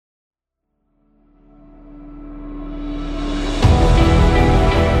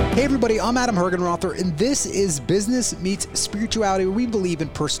everybody, I'm Adam Hergenrother, and this is Business Meets Spirituality, where we believe in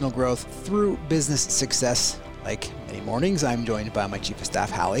personal growth through business success. Like many mornings, I'm joined by my Chief of Staff,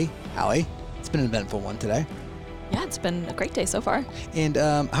 Hallie. Hallie, it's been an eventful one today. Yeah, it's been a great day so far. And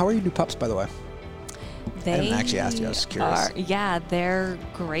how are your new pups, by the way? They I didn't actually ask you, I was curious. They're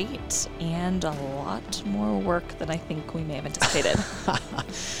great and a lot more work than I think we may have anticipated.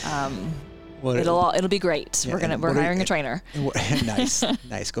 It'll be great. Yeah, We're hiring a trainer.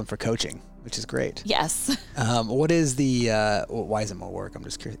 Nice, going for coaching, which is great. Yes. What is the why is it more work? I'm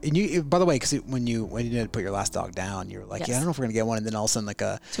just curious. And you, by the way, because when you did put your last dog down, you were like, yes. yeah, I don't know if we're gonna get one, and then all of a sudden, like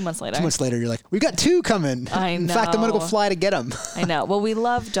 2 months later. 2 months later, you're like, we got two coming. I know. In fact, I'm gonna go fly to get them. I know. Well, we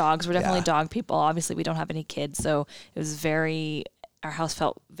love dogs. We're definitely dog people. Obviously, we don't have any kids, so it was our house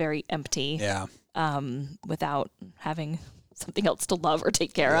felt very empty. Yeah. Without having something else to love or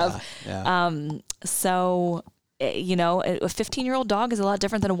take care of. Yeah. So, a 15-year-old dog is a lot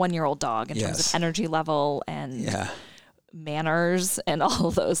different than a 1-year-old dog in terms of energy level and manners and all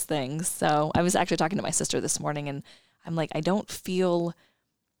of those things. So I was actually talking to my sister this morning, and I'm like, I don't feel,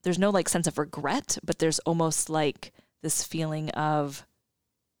 there's no like sense of regret, but there's almost like this feeling of,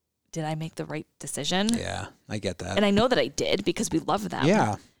 did I make the right decision? Yeah, I get that. And I know that I did because we love them.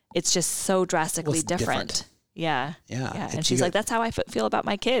 Yeah. It's just so drastically different. Yeah. And she's like, that's how I feel about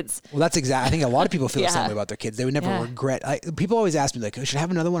my kids. Well, that's exactly. I think a lot of people feel the same way about their kids. They would never regret. People always ask me, like, I should have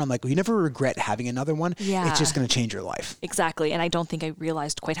another one. I'm like, well, you never regret having another one. Yeah. It's just going to change your life. Exactly. And I don't think I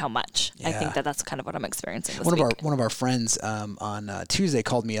realized quite how much. Yeah. I think that's kind of what I'm experiencing this week. One of our friends on Tuesday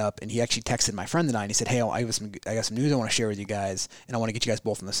called me up, and he actually texted my friend and I, and he said, hey, I got some news I want to share with you guys, and I want to get you guys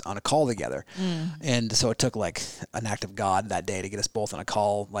both on a call together. And so it took like an act of God that day to get us both on a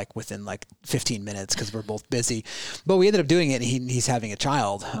call, like within like 15 minutes, because we're both busy. But we ended up doing it, and he's having a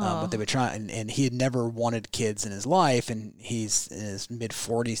child, but they were trying, and he had never wanted kids in his life, and he's in his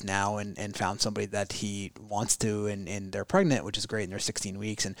mid-40s now, and found somebody that he wants to, and they're pregnant, which is great, and they're 16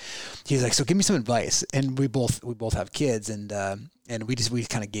 weeks, and he's like, so give me some advice. And we both have kids, and we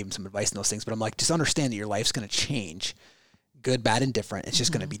kind of gave him some advice on those things, but I'm like, just understand that your life's going to change, good, bad, and different. It's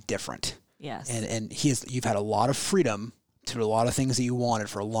just going to be different. Yes. And you've had a lot of freedom to do a lot of things that you wanted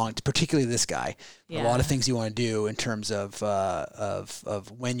for a long, particularly this guy, a lot of things you want to do in terms of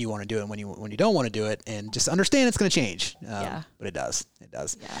when you want to do it and when you don't want to do it, and just understand it's going to change. But it does.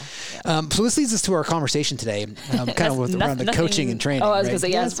 Yeah. So this leads us to our conversation today, kind of around the coaching and training. Oh, I was going to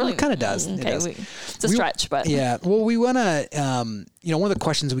say, yeah, it's really, it kind of does. Okay, it's a stretch, but yeah. Well, we want to, one of the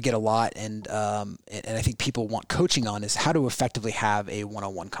questions we get a lot, and I think people want coaching on, is how to effectively have a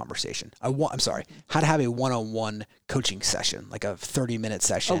one-on-one conversation. How to have a one-on-one coaching session, like a 30-minute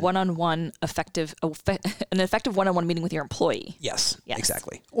session. A one-on-one an effective one-on-one meeting with your employee. Yes.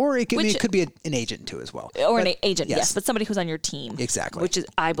 Exactly. Or it could be an agent too as well. Or an agent, yes, but somebody who's on your team. Exactly. Which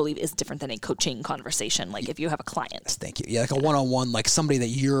I believe is different than a coaching conversation. Like if you have a client. Yes, thank you. Yeah, like a one-on-one, like somebody that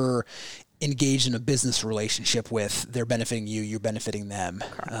you're engaged in a business relationship with, they're benefiting you, you're benefiting them.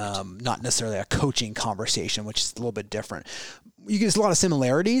 Not necessarily a coaching conversation, which is a little bit different. There's a lot of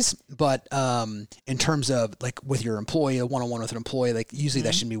similarities, but in terms of like with your employee, a one-on-one with an employee, like usually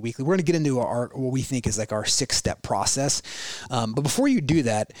that should be weekly. We're going to get into what we think is like our 6-step process. But before you do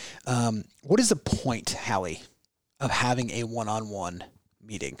that, what is the point, Hallie, of having a one-on-one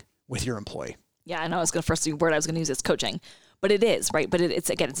meeting with your employee? Yeah, I know. The first word I was going to use is coaching, but it is, right? But it's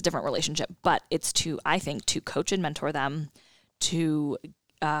a different relationship, but it's to coach and mentor them, to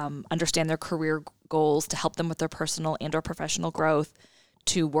understand their career goals, to help them with their personal and or professional growth,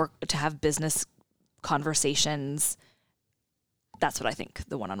 to have business conversations. That's what I think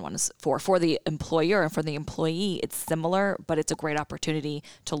the one-on-one is for. For the employer and for the employee, it's similar, but it's a great opportunity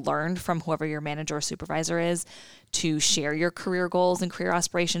to learn from whoever your manager or supervisor is, to share your career goals and career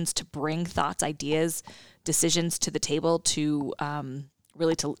aspirations, to bring thoughts, ideas, decisions to the table, to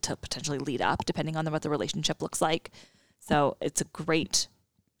really to potentially lead up, depending on what the relationship looks like. So it's a great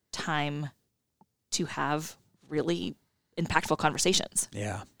time to have really impactful conversations.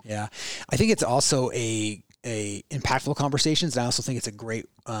 Yeah. I think it's also a impactful conversations. And I also think it's a great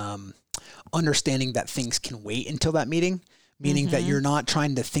understanding that things can wait until that meeting, meaning that you're not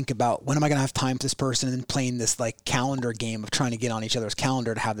trying to think about when am I going to have time for this person and then playing this like calendar game of trying to get on each other's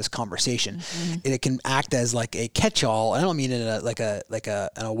calendar to have this conversation. It can act as like a catch-all. I don't mean it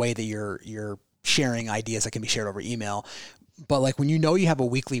in a way that you're sharing ideas that can be shared over email, But like when you know you have a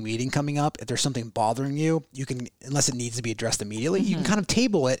weekly meeting coming up, if there's something bothering you, you can, unless it needs to be addressed immediately, you can kind of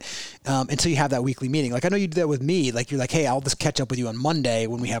table it until you have that weekly meeting. Like I know you do that with me. Like you're like, hey, I'll just catch up with you on Monday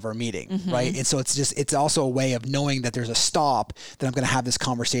when we have our meeting, right? And so it's also a way of knowing that there's a stop, that I'm going to have this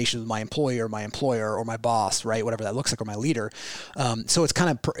conversation with my employer or my boss, right? Whatever that looks like, or my leader. So it's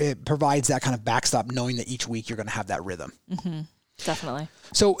kind of it provides that kind of backstop, knowing that each week you're going to have that rhythm. Definitely.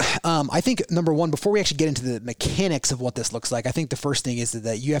 So I think number one, before we actually get into the mechanics of what this looks like, I think the first thing is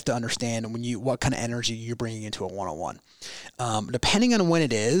that you have to understand what kind of energy you're bringing into a one-on-one. Depending on when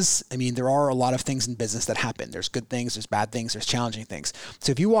it is, I mean, there are a lot of things in business that happen. There's good things, there's bad things, there's challenging things.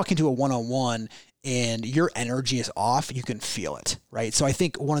 So if you walk into a one-on-one and your energy is off, you can feel it, right? So I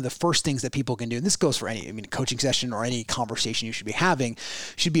think one of the first things that people can do, and this goes for any, coaching session or any conversation you should be having,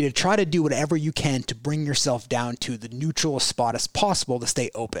 should be to try to do whatever you can to bring yourself down to the neutral spot as possible to stay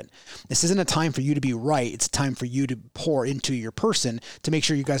open. This isn't a time for you to be right. It's a time for you to pour into your person to make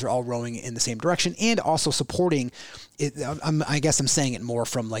sure you guys are all rowing in the same direction, and also supporting it. I guess I'm saying it more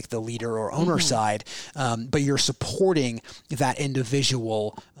from like the leader or owner side, but you're supporting that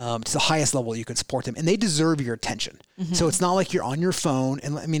individual to the highest level you can support them, and they deserve your attention. So it's not like you're on your phone,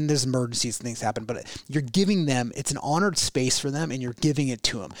 and I mean, there's emergencies and things happen, but you're giving them, it's an honored space for them, and you're giving it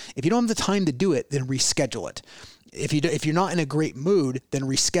to them. If you don't have the time to do it, then reschedule it. If you're not in a great mood, then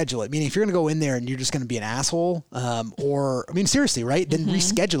reschedule it. Meaning if you're going to go in there and you're just going to be an asshole, or, I mean, seriously, right? Then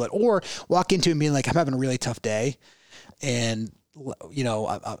reschedule it, or walk into it and being like, I'm having a really tough day, and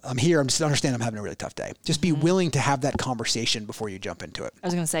I'm here. I'm just understand I'm having a really tough day. Just be willing to have that conversation before you jump into it. I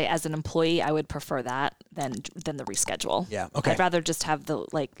was going to say, as an employee, I would prefer that than the reschedule. Yeah. Okay. I'd rather just have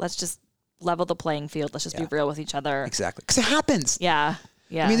let's just level the playing field. Let's just be real with each other. Exactly. Because it happens. Yeah.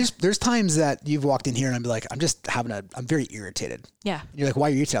 Yeah. I mean, there's times that you've walked in here and I'm like, I'm very irritated. Yeah. And you're like, why are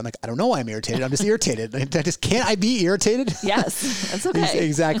you irritated? I'm like, I don't know why I'm irritated. I'm just irritated. Can't I be irritated? Yes. That's okay.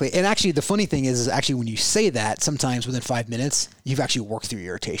 Exactly. And actually the funny thing is actually when you say that, sometimes within 5 minutes, you've actually worked through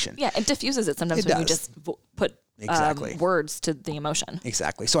your irritation. Yeah. It diffuses it sometimes when you just put words to the emotion.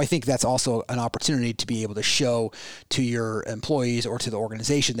 Exactly. So I think that's also an opportunity to be able to show to your employees or to the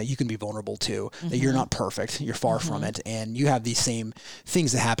organization that you can be vulnerable to, that you're not perfect, you're far from it, and you have these same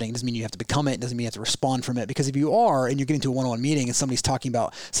things that are happening. It doesn't mean you have to become it. It doesn't mean you have to respond from it. Because if you are, and you're getting to a one-on-one meeting and somebody's talking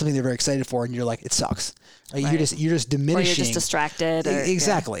about something they're very excited for, and you're like, it sucks. Right? You're just diminishing. Or you're just distracted.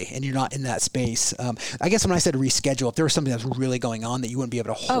 Exactly. And you're not in that space. I guess when I said reschedule, if there was something that's really going on that you wouldn't be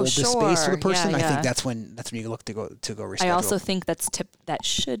able to hold the space for the person, I think that's when you look to go reschedule. I also think that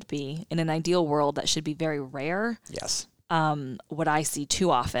should be, in an ideal world, that should be very rare. Yes. What I see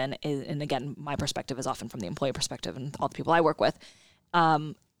too often is, and again, my perspective is often from the employee perspective and all the people I work with,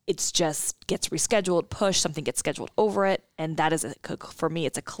 it's just gets rescheduled, pushed, something gets scheduled over it. And that is, for me,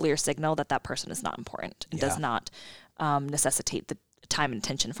 it's a clear signal that person is not important and does not necessitate the time and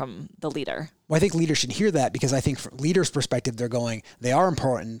attention from the leader. Well, I think leaders should hear that, because I think from leaders' perspective, they are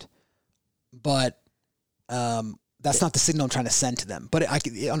important, but that's not the signal I'm trying to send to them. But I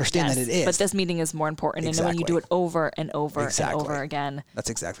can understand that it is. But this meeting is more important. Exactly. And then when you do it over and over and over again. That's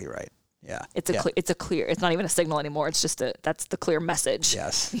exactly right. Yeah. It's clear, it's not even a signal anymore. It's just that's the clear message.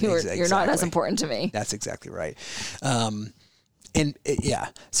 Yes. You're not as important to me. That's exactly right.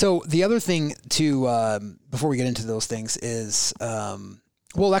 So the other thing before we get into those things is,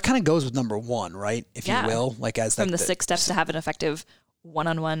 that kind of goes with number one, right? If you will, like as from the 6 steps to have an effective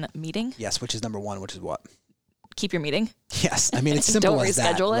one-on-one meeting. Yes. Which is number one, which is what? Keep your meeting. Yes. I mean, it's simple as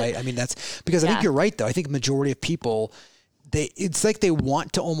that, right? I mean, that's because I think you're right though. I think the majority of people, it's like they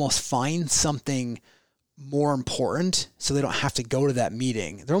want to almost find something more important so they don't have to go to that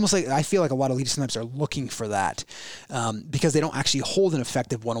meeting. They're almost like, I feel like a lot of leaders sometimes are looking for that because they don't actually hold an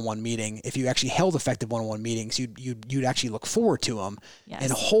effective one-on-one meeting. If you actually held effective one-on-one meetings, you'd actually look forward to them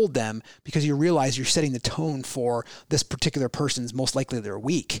and hold them, because you realize you're setting the tone for this particular person's most likely their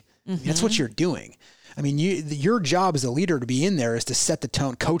week. That's what you're doing. I mean, your job as a leader to be in there is to set the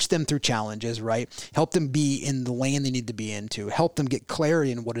tone, coach them through challenges, right? Help them be in the lane they need to be into, help them get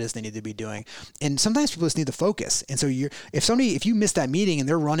clarity in what it is they need to be doing. And sometimes people just need to focus. And so if you miss that meeting and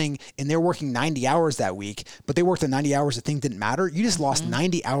they're working 90 hours that week, but they worked the 90 hours, the thing didn't matter, you just lost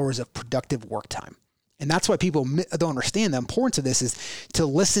 90 hours of productive work time. And that's why people don't understand the importance of this, is to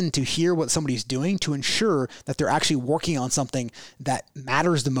listen, to hear what somebody's doing, to ensure that they're actually working on something that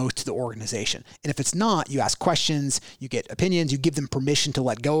matters the most to the organization. And if it's not, you ask questions, you get opinions, you give them permission to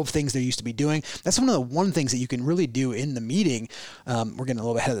let go of things they're used to be doing. That's one of the things that you can really do in the meeting. We're getting a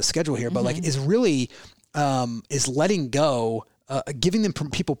little bit ahead of the schedule here, but is really is letting go, giving them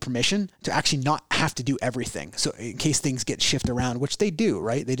people permission to actually not have to do everything. So in case things get shifted around, which they do,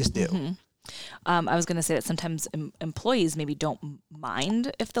 right? They just do. I was going to say that sometimes employees maybe don't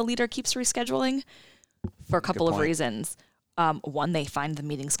mind if the leader keeps rescheduling for a couple of reasons. One, they find the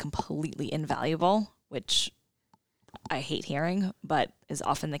meetings completely invaluable, which I hate hearing, but is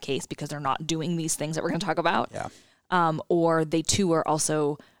often the case because they're not doing these things that we're going to talk about. Yeah. Or they too are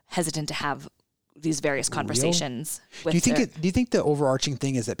also hesitant to have these various conversations. Do you think the overarching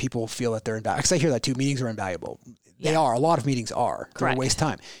thing is that people feel that they're invaluable? Because I hear that too. Meetings are invaluable. They are. A lot of meetings are. They're a waste of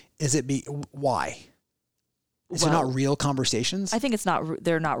time. Why? Is it not real conversations? I think it's not.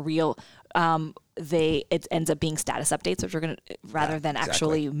 They're not real. It ends up being status updates, which are going to rather than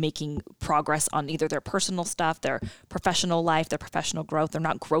actually making progress on either their personal stuff, their professional life, their professional growth. They're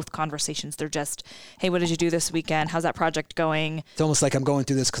not growth conversations. They're just, hey, what did you do this weekend? How's that project going? It's almost like I'm going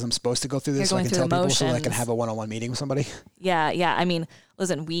through this because I'm supposed to go through this, so I can tell people so that I can have a one-on-one meeting with somebody. Yeah. I mean,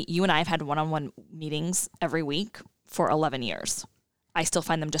 listen, you and I have had one-on-one meetings every week for 11 years. I still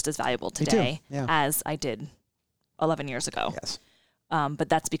find them just as valuable today as I did 11 years ago. Yes. But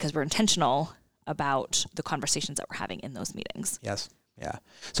that's because we're intentional about the conversations that we're having in those meetings. Yes. Yeah.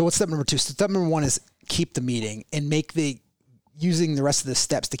 So what's step number 2? Step number 1 is keep the meeting and using the rest of the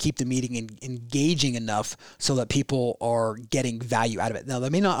steps to keep the meeting engaging enough so that people are getting value out of it. Now, they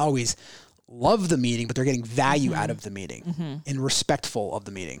may not always love the meeting, but they're getting value out of the meeting and respectful of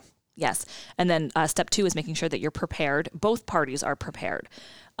the meeting. Yes. And then step 2 is making sure that you're prepared. Both parties are prepared.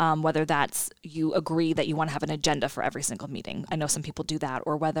 Whether that's you agree that you want to have an agenda for every single meeting. I know some people do that.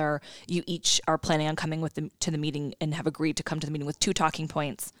 Or whether you each are planning on coming to the meeting and have agreed to come to the meeting with 2 talking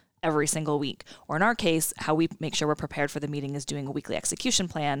points every single week. Or in our case, how we make sure we're prepared for the meeting is doing a weekly execution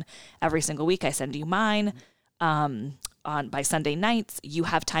plan every single week. I send you mine. By Sunday nights, you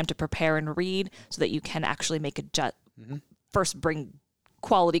have time to prepare and read so that you can actually make first bring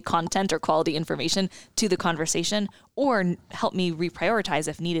quality content or quality information to the conversation, or help me reprioritize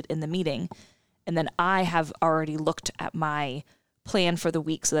if needed in the meeting. And then I have already looked at my plan for the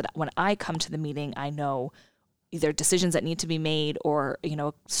week so that when I come to the meeting, I know either decisions that need to be made or,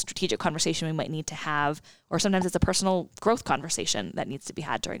 a strategic conversation we might need to have, or sometimes it's a personal growth conversation that needs to be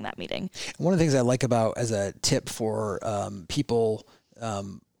had during that meeting. One of the things I like about as a tip for people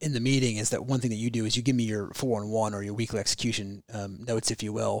in the meeting is that one thing that you do is you give me your 4-on-1 or your weekly execution notes, if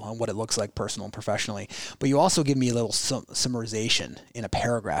you will, on what it looks like personal and professionally. But you also give me a little summarization in a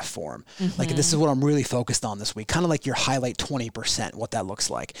paragraph form. Like, this is what I'm really focused on this week. Kind of like your highlight 20%, what that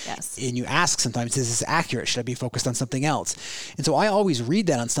looks like. Yes. And you ask sometimes, is this accurate? Should I be focused on something else? And so I always read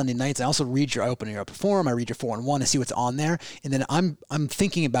that on Sunday nights. I also read I open your forum, I read your 4-on-1 to see what's on there. And then I'm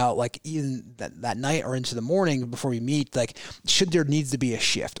thinking about, like, even that night or into the morning before we meet, like, should there needs to be a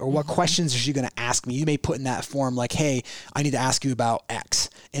shift? Or what questions are you going to ask me? You may put in that form like, hey, I need to ask you about X.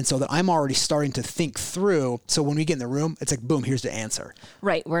 And so that I'm already starting to think through. So when we get in the room, it's like, boom, here's the answer.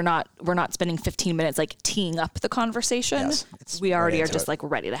 Right. We're not spending 15 minutes like teeing up the conversation. Yes, we already are just like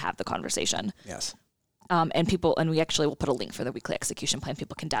ready to have the conversation. Yes. And we actually will put a link for the weekly execution plan.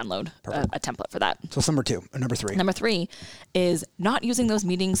 People can download a template for that. So that's number 3. Number 3 is not using those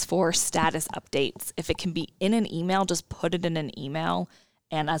meetings for status updates. If it can be in an email, just put it in an email.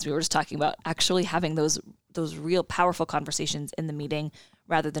 And as we were just talking about, actually having those real powerful conversations in the meeting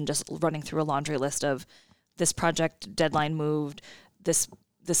rather than just running through a laundry list of this project deadline moved, this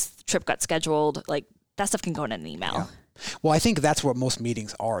trip got scheduled. Like, that stuff can go in an email. Yeah. Well, I think that's what most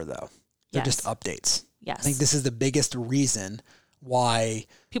meetings are, though. They're just updates. Yes. I think this is the biggest reason why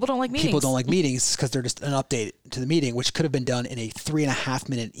people don't like meetings. People don't like meetings because they're just an update to the meeting, which could have been done in a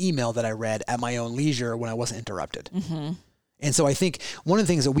 3.5-minute email that I read at my own leisure when I wasn't interrupted. Mm-hmm. And so I think one of the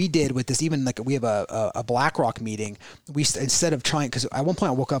things that we did with this, even like we have a BlackRock meeting, we instead of trying, because at one point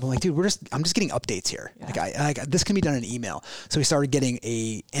I woke up and I'm like, dude, I'm just getting updates here. Yeah. Like this can be done in email. So we started getting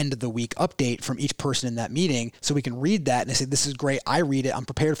a end of the week update from each person in that meeting, so we can read that and I say, this is great. I read it. I'm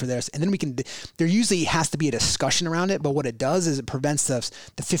prepared for this, and then there usually has to be a discussion around it. But what it does is it prevents the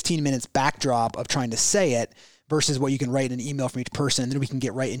 15 minutes backdrop of trying to say it, versus what you can write in an email from each person. And then we can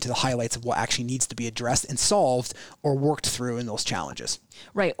get right into the highlights of what actually needs to be addressed and solved or worked through in those challenges.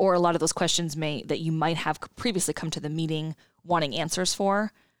 Right. Or a lot of those questions that you might have previously come to the meeting wanting answers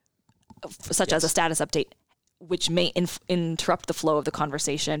for, such as a status update, which may interrupt the flow of the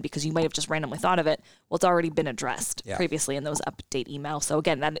conversation because you might have just randomly thought of it. Well, it's already been addressed previously in those update emails. So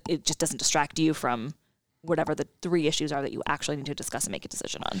again, that it just doesn't distract you from whatever the 3 issues are that you actually need to discuss and make a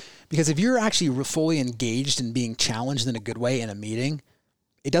decision on. Because if you're actually fully engaged and being challenged in a good way in a meeting,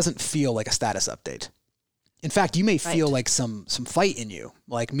 it doesn't feel like a status update. In fact, you may feel like some fight in you,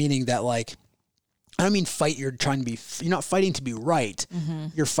 like meaning that like, I don't mean fight, you're not fighting to be right. Mm-hmm.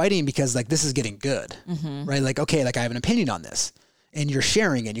 You're fighting because like this is getting good, right? Like, okay, like I have an opinion on this. and you're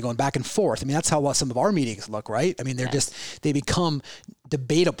sharing it, you're going back and forth. I mean, that's how some of our meetings look, right? I mean, they become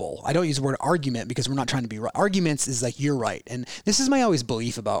debatable. I don't use the word argument because we're not trying to be right. Arguments is like, you're right. And this is my always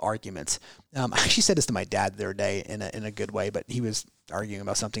belief about arguments. I actually said this to my dad the other day in a good way, but he was arguing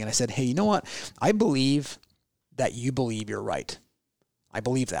about something. And I said, hey, you know what? I believe that you believe you're right. I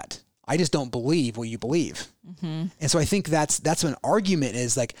believe that. I just don't believe what you believe. Mm-hmm. And so I think that's what an argument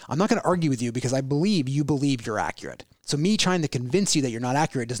is. Like, I'm not going to argue with you because I believe you believe you're accurate. So me trying to convince you that you're not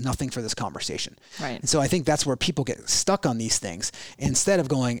accurate does nothing for this conversation. Right. And so I think that's where people get stuck on these things. Instead of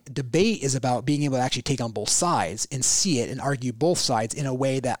going, debate is about being able to actually take on both sides and see it and argue both sides in a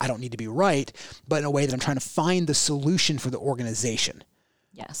way that I don't need to be right, but in a way that I'm trying to find the solution for the organization.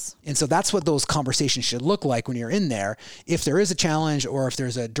 Yes. And so that's what those conversations should look like when you're in there. If there is a challenge or if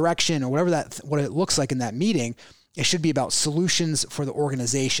there's a direction or whatever what it looks like in that meeting, it should be about solutions for the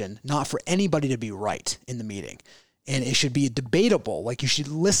organization, not for anybody to be right in the meeting. And it should be debatable. Like, you should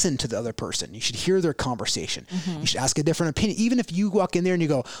listen to the other person. You should hear their conversation. Mm-hmm. You should ask a different opinion. Even if you walk in there and you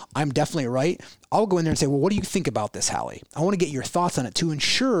go, I'm definitely right, I'll go in there and say, well, what do you think about this, Hallie? I want to get your thoughts on it to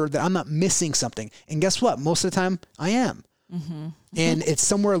ensure that I'm not missing something. And guess what? Most of the time I am. Mm-hmm. And it's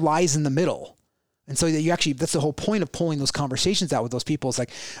somewhere lies in the middle. And so that you actually, that's the whole point of pulling those conversations out with those people. It's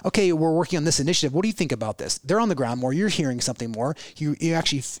like, okay, we're working on this initiative. What do you think about this? They're on the ground more. You're hearing something more. You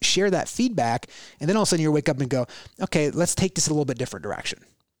actually share that feedback. And then all of a sudden you wake up and go, okay, let's take this a little bit different direction.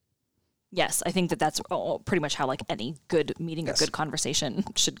 Yes, I think that's pretty much how like any good meeting or good conversation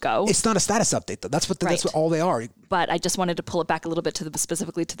should go. It's not a status update though. That's what all they are. But I just wanted to pull it back a little bit to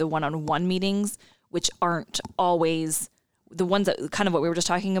specifically to the one-on-one meetings, which aren't always the ones that kind of what we were just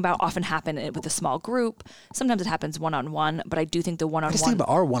talking about often happen with a small group. Sometimes it happens one-on-one, but I do think the one-on-one. I just think about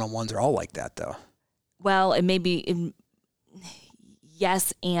our one-on-ones are all like that though. Well, it may be,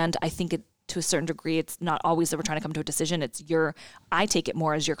 yes. And I think to a certain degree, it's not always that we're trying to come to a decision. I take it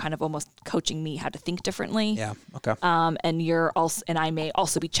more as you're kind of almost coaching me how to think differently. Yeah. Okay. And I may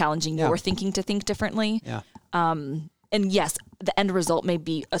also be challenging your thinking to think differently. Yeah. And yes, the end result may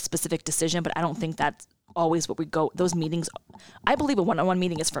be a specific decision, but I don't think that's always what we go. Those meetings, I believe a one-on-one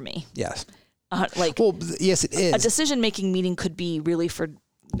meeting is for me. Yes. Well, yes, it is. A decision-making meeting could be really for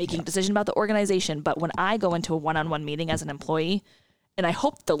making a decision about the organization. But when I go into a one-on-one meeting as an employee, and I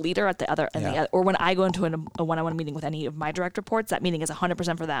hope the leader at the other, or when I go into a one-on-one meeting with any of my direct reports, that meeting is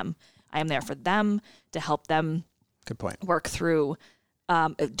 100% for them. I am there for them to help them. Good point. Work through.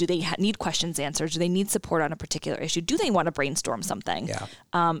 Do they need questions answered? Do they need support on a particular issue? Do they want to brainstorm something?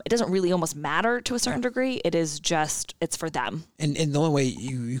 Yeah. It doesn't really almost matter to a certain degree. It is just, it's for them. And the only way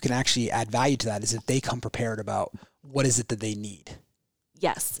you can actually add value to that is if they come prepared about what is it that they need.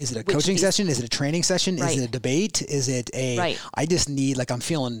 Yes. Is it a coaching session? Is it a training session? Right. Is it a debate? Is it I just need, like, I'm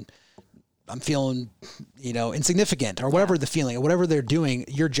feeling, insignificant or whatever the feeling or whatever they're doing.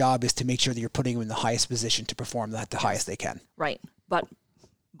 Your job is to make sure that you're putting them in the highest position to perform that the highest they can. Right. But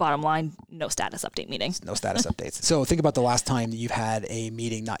bottom line, no status update meetings. No status updates. So think about the last time that you've had a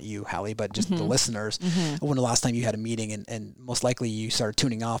meeting, not you, Hallie, but just the listeners. Mm-hmm. When the last time you had a meeting and most likely you started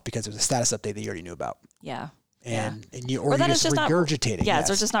tuning off because it was a status update that you already knew about. Yeah. And you're just regurgitating. Yes.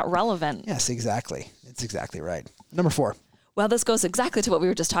 It's just not relevant. Yes, exactly. It's exactly right. Number 4. Well, this goes exactly to what we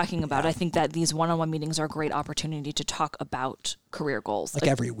were just talking about. Yeah. I think that these one-on-one meetings are a great opportunity to talk about career goals. Like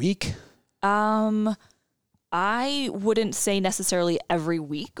every week? I wouldn't say necessarily every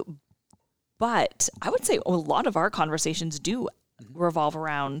week, but I would say a lot of our conversations do revolve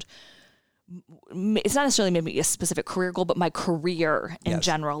around, it's not necessarily maybe a specific career goal, but my career in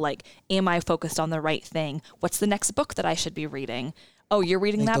general. Like, am I focused on the right thing? What's the next book that I should be reading? Oh, you're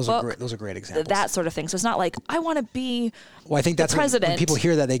reading that book? Those are great examples. That sort of thing. So it's not like, I want to be I think that's president. When people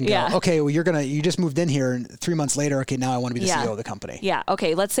hear that, they can go, okay, well, you just moved in here and 3 months later, okay, now I want to be the CEO of the company. Yeah.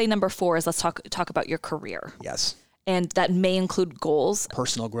 Okay. Let's say number 4 is let's talk about your career. Yes. And that may include goals.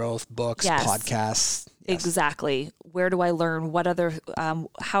 Personal growth, books, podcasts. Yes. Exactly. Where do I learn? What other,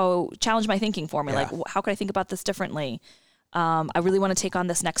 how challenge my thinking for me? Yeah. Like, how could I think about this differently? I really want to take on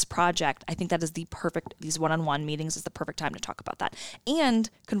this next project. I think that is these one-on-one meetings is the perfect time to talk about that. And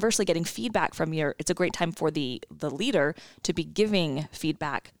conversely, getting feedback from it's a great time for the leader to be giving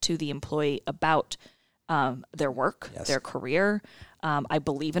feedback to the employee about their work, their career. I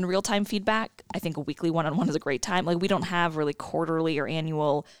believe in real-time feedback. I think a weekly one-on-one is a great time. Like, we don't have really quarterly or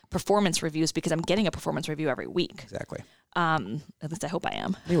annual performance reviews because I'm getting a performance review every week. Exactly. At least I hope I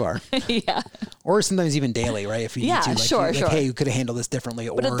am. You are. Yeah. Or sometimes even daily, right? If you need to, sure. Hey, you could have handled this differently.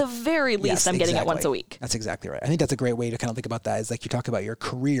 But at the very least, I'm getting it once a week. That's exactly right. I think that's a great way to kind of think about that. Is like you talk about your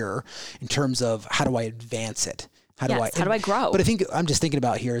career in terms of how do I advance it? How do I grow? But I think I'm just thinking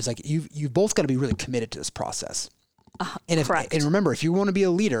about here is like you've both got to be really committed to this process. Correct. And remember, if you want to be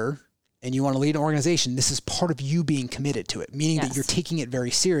a leader and you want to lead an organization, this is part of you being committed to it, meaning that you're taking it very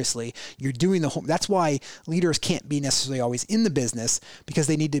seriously. You're doing the whole, that's why leaders can't be necessarily always in the business, because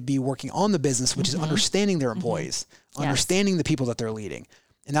they need to be working on the business, which is understanding their employees, understanding the people that they're leading.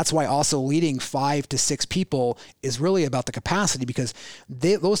 And that's why also leading 5 to 6 people is really about the capacity, because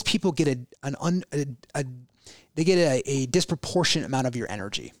those people get a disproportionate amount of your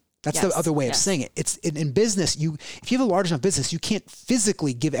energy. That's the other way of saying it. It's in business. If you have a large enough business, you can't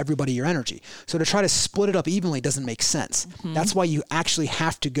physically give everybody your energy. So to try to split it up evenly doesn't make sense. That's why you actually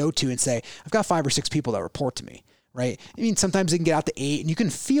have to go to and say, I've got 5 or 6 people that report to me, right? I mean, sometimes they can get out to 8 and you can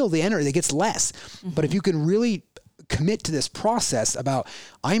feel the energy that gets less. But if you can really commit to this process about,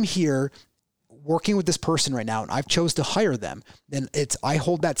 I'm here working with this person right now and I've chose to hire them, then I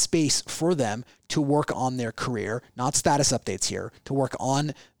hold that space for them to work on their career, not status updates here, to work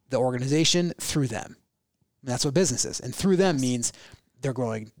on the organization through them. And that's what business is. And through them means they're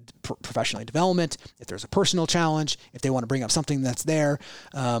growing professionally development. If there's a personal challenge, if they want to bring up something that's there,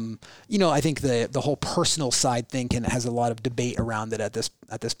 I think the whole personal side thing has a lot of debate around it at this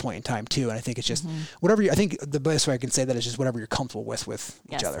point in time too. And I think it's just whatever I think the best way I can say that is just whatever you're comfortable with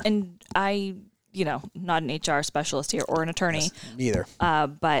each other. And not an HR specialist here or an attorney. Yes, neither.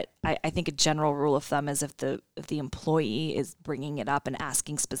 But I think a general rule of thumb is if the employee is bringing it up and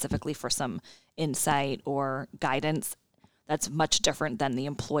asking specifically for some insight or guidance, that's much different than the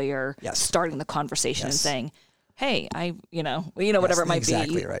employer starting the conversation and saying, hey, whatever it might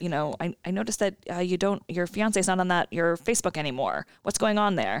be. Right. I noticed that your fiance's not on your Facebook anymore. What's going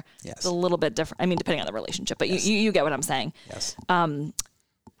on there? Yes. It's a little bit different. I mean, depending on the relationship, but you get what I'm saying. Yes. Well,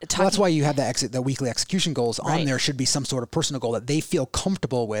 that's why you have the weekly execution goals on there. Should be some sort of personal goal that they feel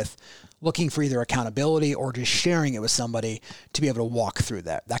comfortable with, looking for either accountability or just sharing it with somebody to be able to walk through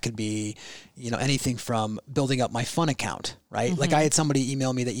that. That could be, anything from building up my fun account, right? Like I had somebody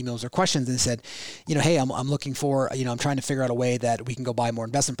email me that emails their questions and said, hey, I'm looking for, I'm trying to figure out a way that we can go buy more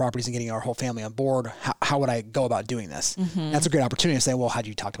investment properties and getting our whole family on board. How would I go about doing this? That's a great opportunity to say, well, how do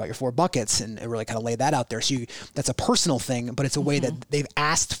you talk about your 4 buckets and really kind of lay that out there? So that's a personal thing, but it's a way that they've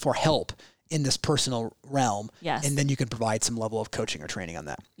asked for help in this personal realm. Yes. And then you can provide some level of coaching or training on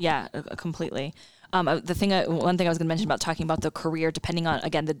that. Yeah, completely. One thing I was going to mention about talking about the career, depending on,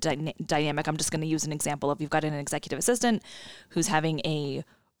 again, the dynamic, I'm just going to use an example of, you've got an executive assistant who's having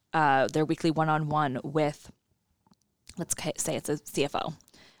their weekly one-on-one with, let's say it's a CFO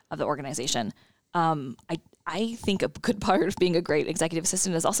of the organization. I think a good part of being a great executive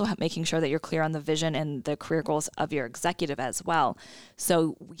assistant is also making sure that you're clear on the vision and the career goals of your executive as well.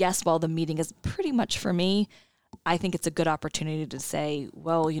 So yes, while the meeting is pretty much for me, I think it's a good opportunity to say,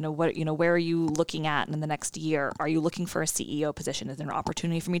 well, where are you looking at in the next year? Are you looking for a CEO position? Is there an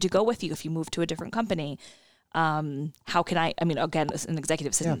opportunity for me to go with you if you move to a different company? How can again, as an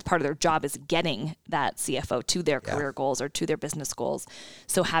executive assistant, part of their job is getting that CFO to their career goals or to their business goals.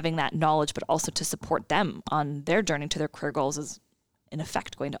 So having that knowledge, but also to support them on their journey to their career goals is in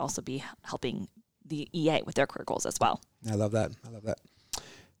effect going to also be helping the EA with their career goals as well. I love that.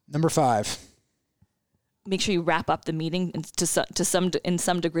 Number 5. Make sure you wrap up the meeting in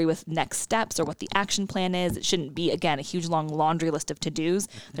some degree with next steps or what the action plan is. It shouldn't be, again, a huge long laundry list of to-dos.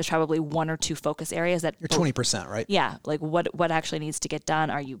 There's probably 1 or 2 focus areas that you're 20%, right? Yeah, like what actually needs to get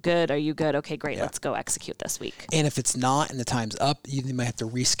done. Are you good? Okay, great. Let's go execute this week. And if it's not and the time's up, you might have to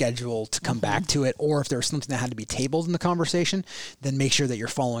reschedule to come back to it. Or if there's something that had to be tabled in the conversation, then make sure that you're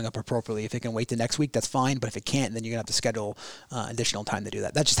following up appropriately. If it can wait the next week, that's fine. But if it can't, then you're gonna have to schedule additional time to do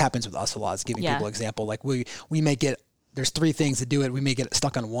that. That just happens with us a lot. It's giving people an example. Like we may get, there's 3 things to do it. We may get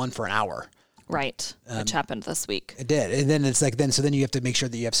stuck on one for an hour. Right. Which happened this week. It did. And then it's like, so then you have to make sure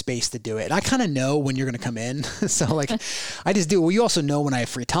that you have space to do it. And I kind of know when you're going to come in. So like, I just do. Well, you also know when I have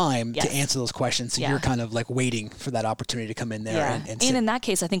free time to answer those questions. So you're kind of like waiting for that opportunity to come in there. Yeah. And in that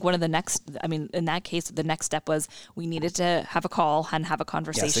case, I think the next step was we needed to have a call and have a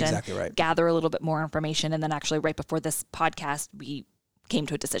conversation. Yes, exactly right. Gather a little bit more information. And then actually right before this podcast, we came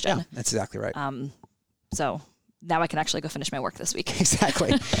to a decision. Yeah, that's exactly right. So now I can actually go finish my work this week.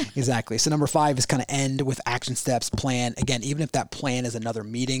 Exactly. So number 5 is kind of end with action steps, plan. Again, even if that plan is another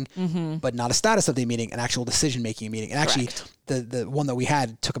meeting, but not a status update meeting, an actual decision-making meeting. And actually, the one that we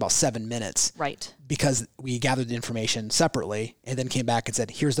had took about 7 minutes. Right. Because we gathered the information separately and then came back and said,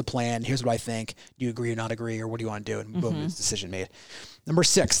 here's the plan. Here's what I think. Do you agree or not agree? Or what do you want to do? And boom, it's decision made. Number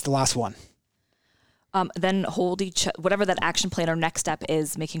 6, the last one. Then hold whatever that action plan or next step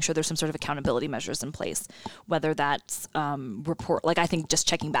is, making sure there's some sort of accountability measures in place, whether that's report. Like I think just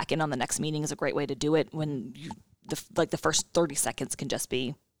checking back in on the next meeting is a great way to do it when the first 30 seconds can just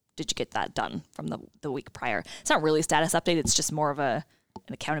be did you get that done from the week prior? It's not really a status update. It's just more of an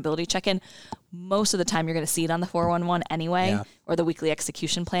accountability check-in. Most of the time you're going to see it on the 411 anyway, or the weekly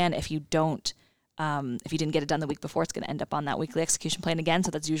execution plan. If you don't, if you didn't get it done the week before, it's going to end up on that weekly execution plan again.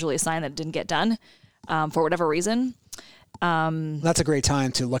 So that's usually a sign that it didn't get done for whatever reason. That's a great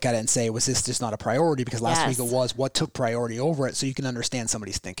time to look at it and say, was this just not a priority? Because last week it was. What took priority over it? So you can understand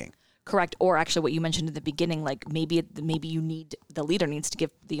somebody's thinking. Correct. Or actually what you mentioned in the beginning, like maybe the leader needs to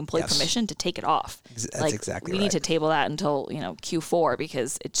give the employee permission to take it off. That's exactly right. We need to table that until, Q4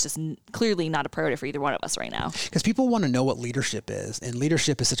 because it's just clearly not a priority for either one of us right now. Because people want to know what leadership is. And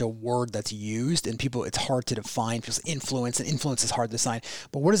leadership is such a word that's used and it's hard to define because influence is hard to define.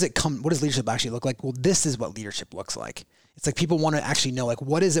 But what does leadership actually look like? Well, this is what leadership looks like. It's like people want to actually know, like,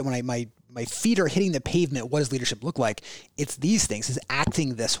 what is it when my feet are hitting the pavement? What does leadership look like? It's these things. It's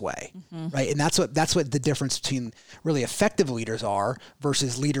acting this way, right? And that's what the difference between really effective leaders are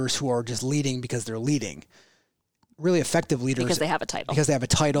versus leaders who are just leading because they're leading. Really effective leaders because they have a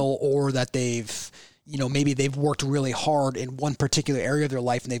title, or that they've maybe they've worked really hard in one particular area of their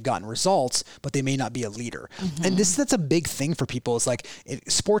life and they've gotten results, but they may not be a leader. And that's a big thing for people. It's like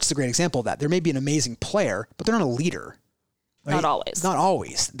sports is a great example of that. There may be an amazing player, but they're not a leader. Right? Not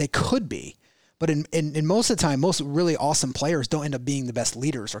always. They could be. But in most of the time, most really awesome players don't end up being the best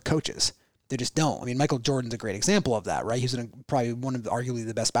leaders or coaches. They just don't. I mean, Michael Jordan's a great example of that, right? He was probably one of arguably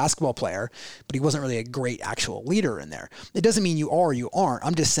the best basketball player, but he wasn't really a great actual leader in there. It doesn't mean you are or you aren't.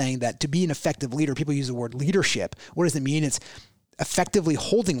 I'm just saying that to be an effective leader, people use the word leadership. What does it mean? It's effectively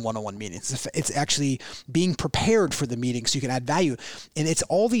holding one-on-one meetings. It's actually being prepared for the meeting so you can add value. And it's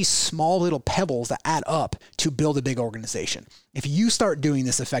all these small little pebbles that add up to build a big organization. If you start doing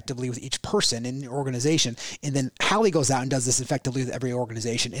this effectively with each person in your organization, and then Hallie goes out and does this effectively with every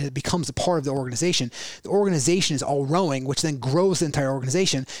organization, and it becomes a part of the organization is all rowing, which then grows the entire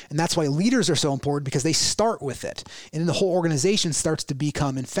organization. And that's why leaders are so important, because they start with it. And then the whole organization starts to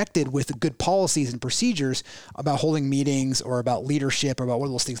become infected with good policies and procedures about holding meetings or about leadership or about what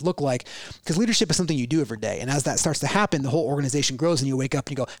those things look like. Because leadership is something you do every day. And as that starts to happen, the whole organization grows and you wake up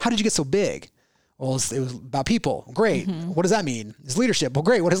and you go, how did you get so big? Well, it was about people. Great. What does that mean? It's leadership. Well,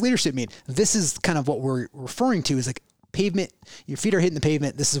 great. What does leadership mean? This is kind of what we're referring to, is like pavement. Your feet are hitting the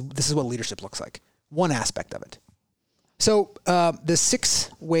pavement. This is what leadership looks like. One aspect of it. So the 6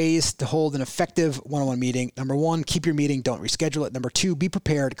 ways to hold an effective one-on-one meeting. Number 1, keep your meeting. Don't reschedule it. Number 2, be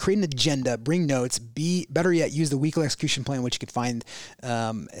prepared. Create an agenda. Bring notes. Better yet, use the weekly execution plan, which you can find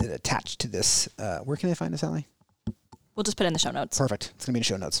attached to this. Where can I find this, Hallie? We'll just put it in the show notes. Perfect. It's going to be in the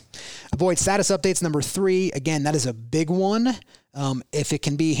show notes. Avoid status updates. Number 3, again, that is a big one. If it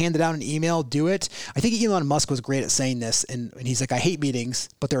can be handed out in email, do it. I think Elon Musk was great at saying this, and he's like, I hate meetings,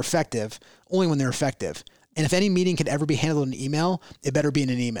 but they're effective only when they're effective. And if any meeting could ever be handled in an email, it better be in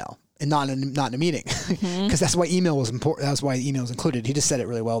an email and not in a meeting, because that's why email was important. That's why email was included. He just said it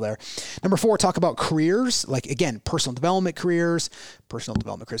really well there. Number 4, talk about careers, like, again, personal development careers,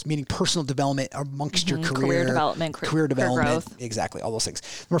 meaning personal development amongst your career development, career growth. Exactly. All those things.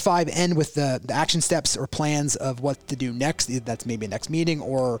 Number 5, end with the action steps or plans of what to do next. That's maybe a next meeting,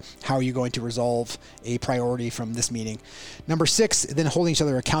 or how are you going to resolve a priority from this meeting. Number 6, then holding each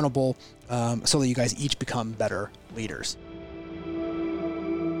other accountable so that you guys each become better leaders.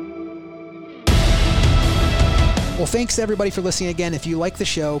 Well, thanks everybody for listening again. If you like the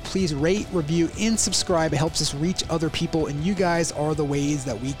show, please rate, review, and subscribe. It helps us reach other people, and you guys are the ways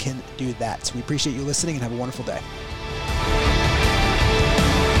that we can do that. So we appreciate you listening, and have a wonderful day.